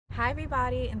Hi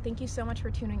everybody, and thank you so much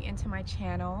for tuning into my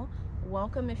channel.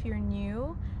 Welcome if you're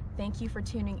new. Thank you for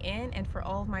tuning in, and for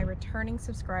all of my returning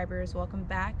subscribers, welcome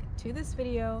back to this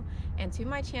video and to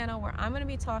my channel where I'm going to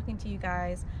be talking to you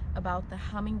guys about the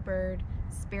hummingbird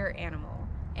spirit animal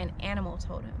and animal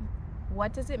totem.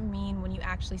 What does it mean when you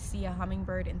actually see a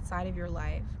hummingbird inside of your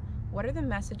life? What are the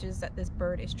messages that this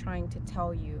bird is trying to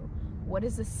tell you? What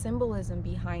is the symbolism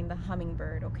behind the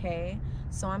hummingbird, okay?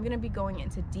 So I'm going to be going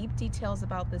into deep details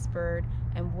about this bird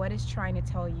and what it's trying to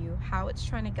tell you, how it's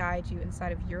trying to guide you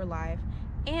inside of your life,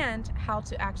 and how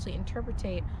to actually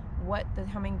interpretate what the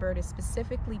hummingbird is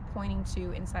specifically pointing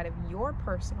to inside of your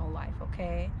personal life,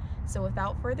 okay? So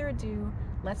without further ado,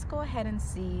 let's go ahead and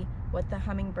see what the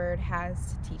hummingbird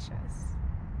has to teach us.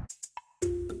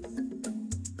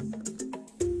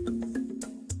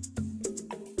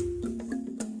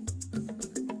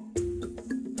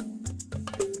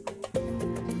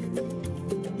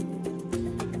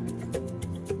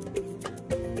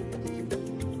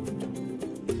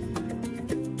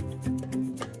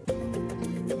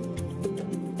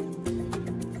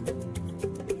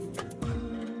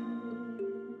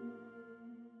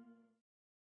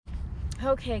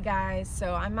 Okay guys,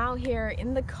 so I'm out here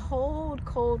in the cold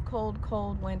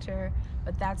winter,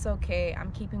 but that's okay.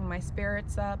 I'm keeping my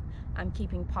spirits up, I'm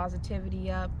keeping positivity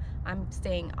up, I'm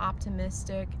staying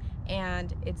optimistic,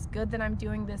 and it's good that I'm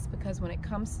doing this because when it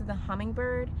comes to the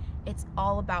hummingbird, it's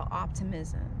all about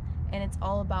optimism, and it's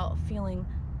all about feeling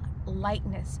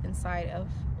lightness inside of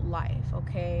life,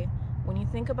 okay? When you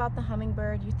think about the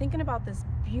hummingbird, you're thinking about this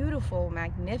beautiful,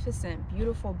 magnificent,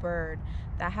 beautiful bird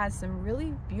that has some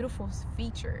really beautiful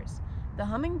features. The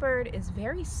hummingbird is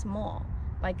very small,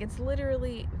 like it's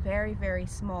literally very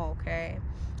small, okay?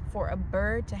 For a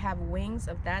bird to have wings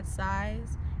of that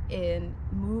size and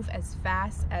move as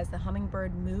fast as the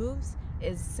hummingbird moves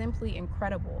is simply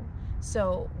incredible.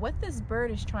 So what this bird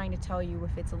is trying to tell you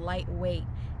with its lightweight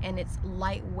and its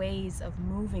light ways of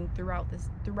moving throughout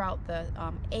the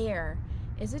air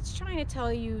is it's trying to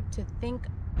tell you to think,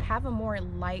 have a more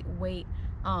lightweight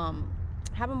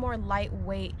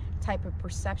type of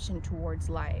perception towards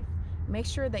life. Make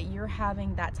sure that you're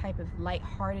having that type of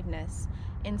lightheartedness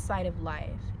inside of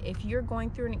life. If you're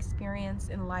going through an experience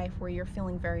in life where you're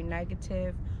feeling very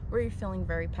negative, where you're feeling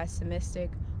very pessimistic,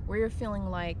 where you're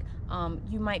feeling like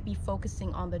you might be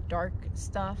focusing on the dark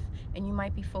stuff and you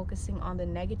might be focusing on the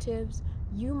negatives,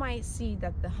 you might see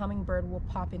that the hummingbird will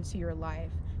pop into your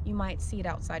life. You might see it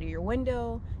outside of your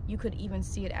window. You could even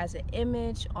see it as an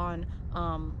image on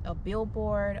a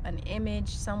billboard, an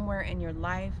image somewhere in your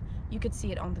life. You could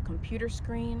see it on the computer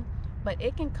screen, but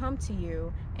it can come to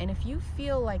you. And if you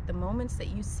feel like the moments that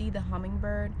you see the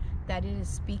hummingbird, that it is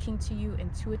speaking to you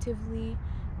intuitively,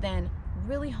 then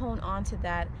really hone on to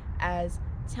that as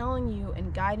telling you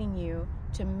and guiding you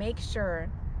to make sure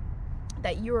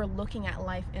that you are looking at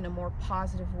life in a more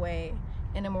positive way,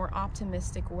 in a more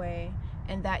optimistic way,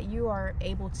 and that you are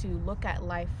able to look at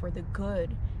life for the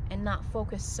good and not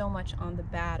focus so much on the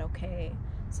bad, okay?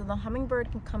 So the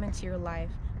hummingbird can come into your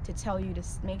life to tell you to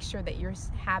make sure that you're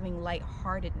having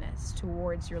lightheartedness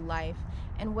towards your life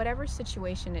and whatever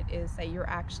situation it is that you're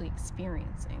actually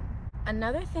experiencing.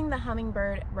 Another thing the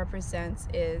hummingbird represents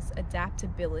is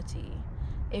adaptability.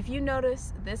 If you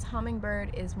notice, this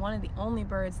hummingbird is one of the only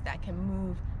birds that can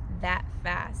move that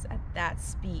fast at that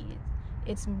speed.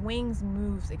 Its wings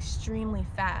moves extremely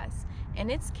fast,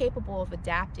 and it's capable of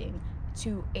adapting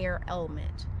to air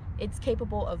element. It's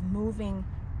capable of moving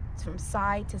from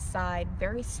side to side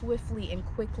very swiftly and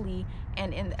quickly,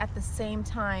 and at the same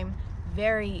time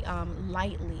very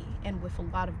lightly and with a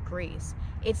lot of grace.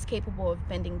 It's capable of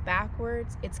bending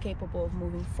backwards, it's capable of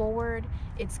moving forward,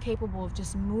 it's capable of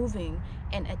just moving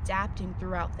and adapting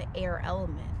throughout the air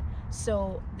element.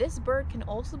 So this bird can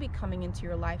also be coming into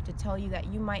your life to tell you that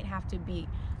you might have to be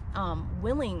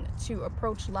willing to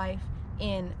approach life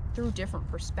through different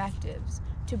perspectives,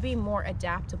 to be more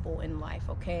adaptable in life,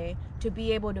 okay? To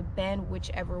be able to bend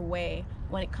whichever way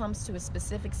when it comes to a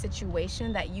specific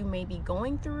situation that you may be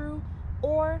going through,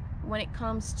 or when it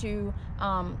comes to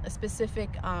a specific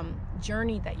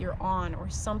journey that you're on, or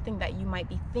something that you might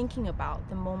be thinking about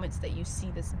the moments that you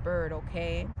see this bird,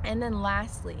 okay? And then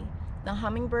lastly, the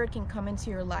hummingbird can come into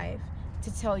your life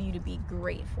to tell you to be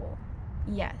grateful.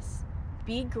 Yes,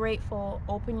 be grateful,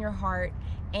 open your heart,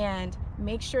 and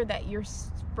make sure that you're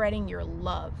spreading your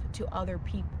love to other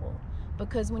people.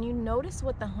 Because when you notice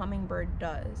what the hummingbird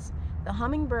does, the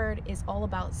hummingbird is all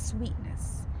about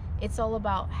sweetness. It's all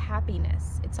about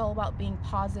happiness. It's all about being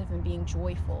positive and being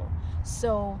joyful.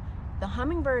 So the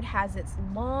hummingbird has its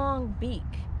long beak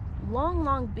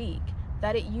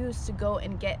that it used to go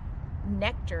and get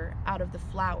nectar out of the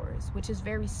flowers, which is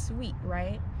very sweet,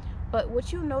 right? But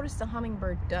what you notice the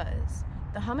hummingbird does,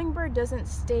 the hummingbird doesn't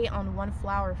stay on one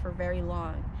flower for very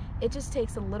long. It just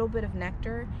takes a little bit of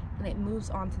nectar and it moves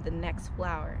on to the next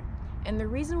flower. And the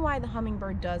reason why the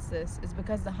hummingbird does this is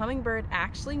because the hummingbird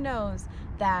actually knows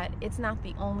that it's not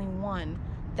the only one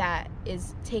that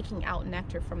is taking out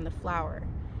nectar from the flower.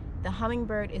 The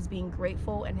hummingbird is being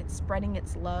grateful and it's spreading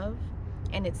its love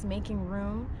and it's making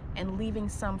room and leaving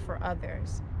some for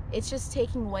others. It's just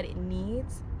taking what it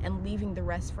needs and leaving the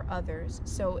rest for others.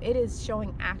 So it is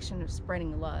showing action of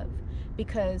spreading love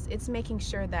because it's making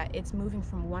sure that it's moving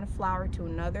from one flower to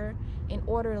another in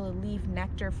order to leave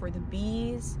nectar for the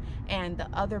bees and the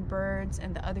other birds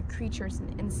and the other creatures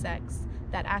and insects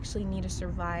that actually need to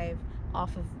survive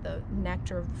off of the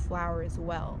nectar of the flower as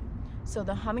well. So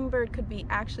the hummingbird could be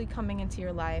actually coming into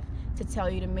your life to tell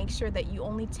you to make sure that you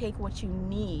only take what you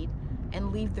need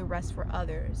and leave the rest for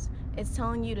others. It's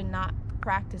telling you to not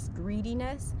practice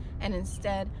greediness and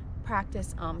instead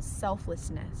practice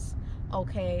selflessness.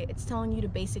 Okay, it's telling you to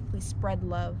basically spread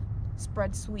love,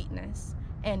 spread sweetness,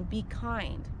 and be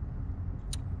kind.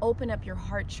 Open up your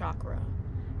heart chakra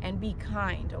and be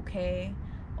kind, okay?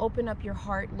 Open up your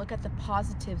heart, look at the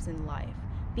positives in life.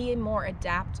 Be more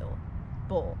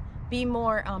adaptable, be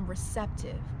more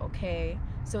receptive, okay?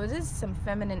 So it is some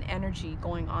feminine energy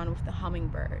going on with the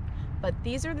hummingbird, but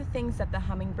these are the things that the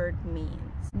hummingbird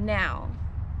means. Now,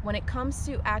 when it comes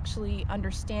to actually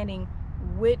understanding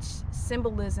which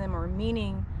symbolism or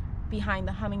meaning behind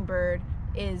the hummingbird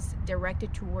is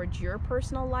directed towards your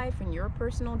personal life and your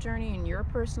personal journey and your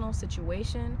personal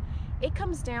situation, it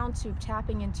comes down to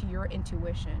tapping into your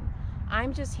intuition.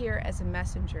 I'm just here as a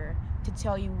messenger to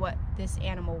tell you what this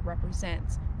animal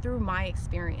represents through my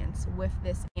experience with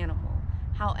this animal.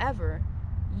 However,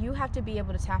 you have to be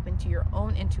able to tap into your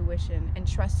own intuition and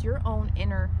trust your own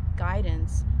inner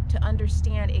guidance to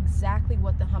understand exactly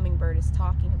what the hummingbird is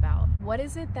talking about. What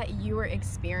is it that you were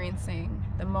experiencing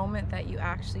the moment that you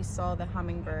actually saw the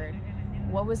hummingbird?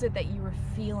 What was it that you were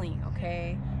feeling,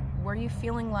 okay? Were you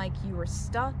feeling like you were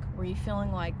stuck? Were you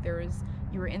feeling like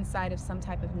you were inside of some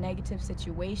type of negative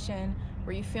situation?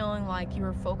 Were you feeling like you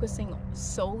were focusing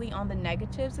solely on the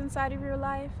negatives inside of your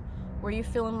life? Were you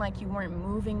feeling like you weren't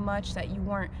moving much, that you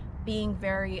weren't being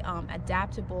very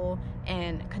adaptable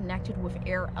and connected with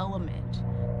air element?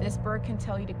 This bird can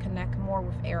tell you to connect more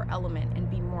with air element and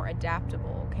be more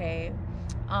adaptable, okay?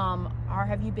 Or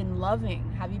have you been loving?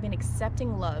 Have you been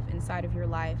accepting love inside of your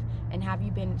life? And have you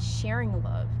been sharing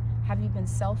love? Have you been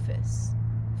selfless,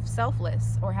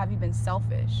 or have you been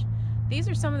selfish? These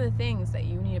are some of the things that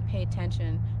you need to pay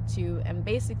attention to and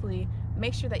basically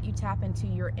make sure that you tap into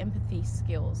your empathy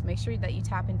skills. Make sure that you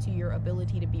tap into your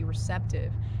ability to be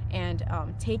receptive and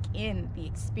take in the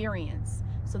experience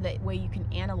so that way you can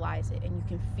analyze it and you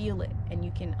can feel it and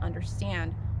you can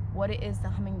understand what it is the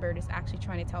hummingbird is actually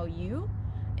trying to tell you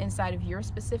inside of your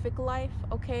specific life,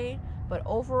 okay? But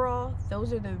overall,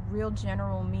 those are the real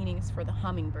general meanings for the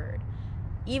hummingbird.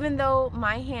 Even though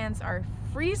my hands are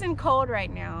freezing cold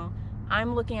right now,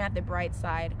 I'm looking at the bright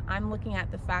side. I'm looking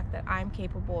at the fact that I'm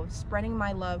capable of spreading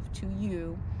my love to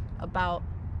you about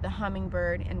the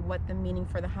hummingbird and what the meaning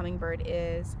for the hummingbird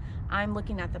is. I'm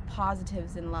looking at the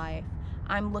positives in life.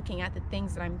 I'm looking at the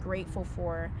things that I'm grateful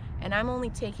for, and I'm only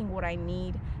taking what I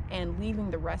need and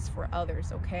leaving the rest for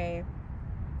others, okay?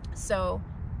 So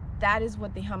that is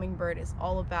what the hummingbird is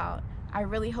all about. I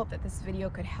really hope that this video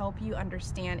could help you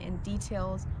understand in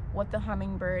details what the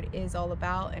hummingbird is all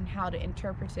about and how to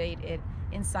interpret it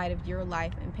inside of your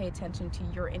life and pay attention to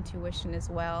your intuition as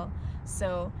well.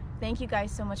 So thank you guys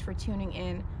so much for tuning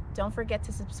in. Don't forget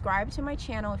to subscribe to my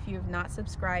channel if you have not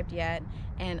subscribed yet,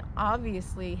 and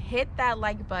obviously hit that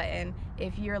like button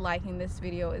if you're liking this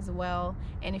video as well.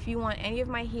 And if you want any of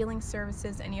my healing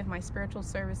services, any of my spiritual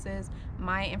services,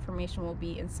 my information will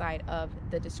be inside of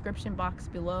the description box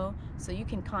below, so you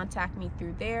can contact me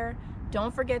through there.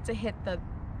 Don't forget to hit the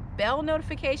bell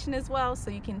notification as well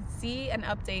so you can see an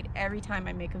update every time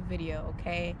I make a video,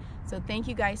 okay? So thank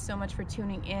you guys so much for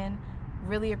tuning in.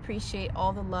 Really appreciate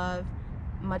all the love.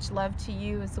 Much love to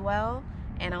you as well,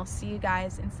 and I'll see you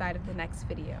guys inside of the next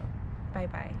video. Bye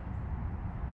bye.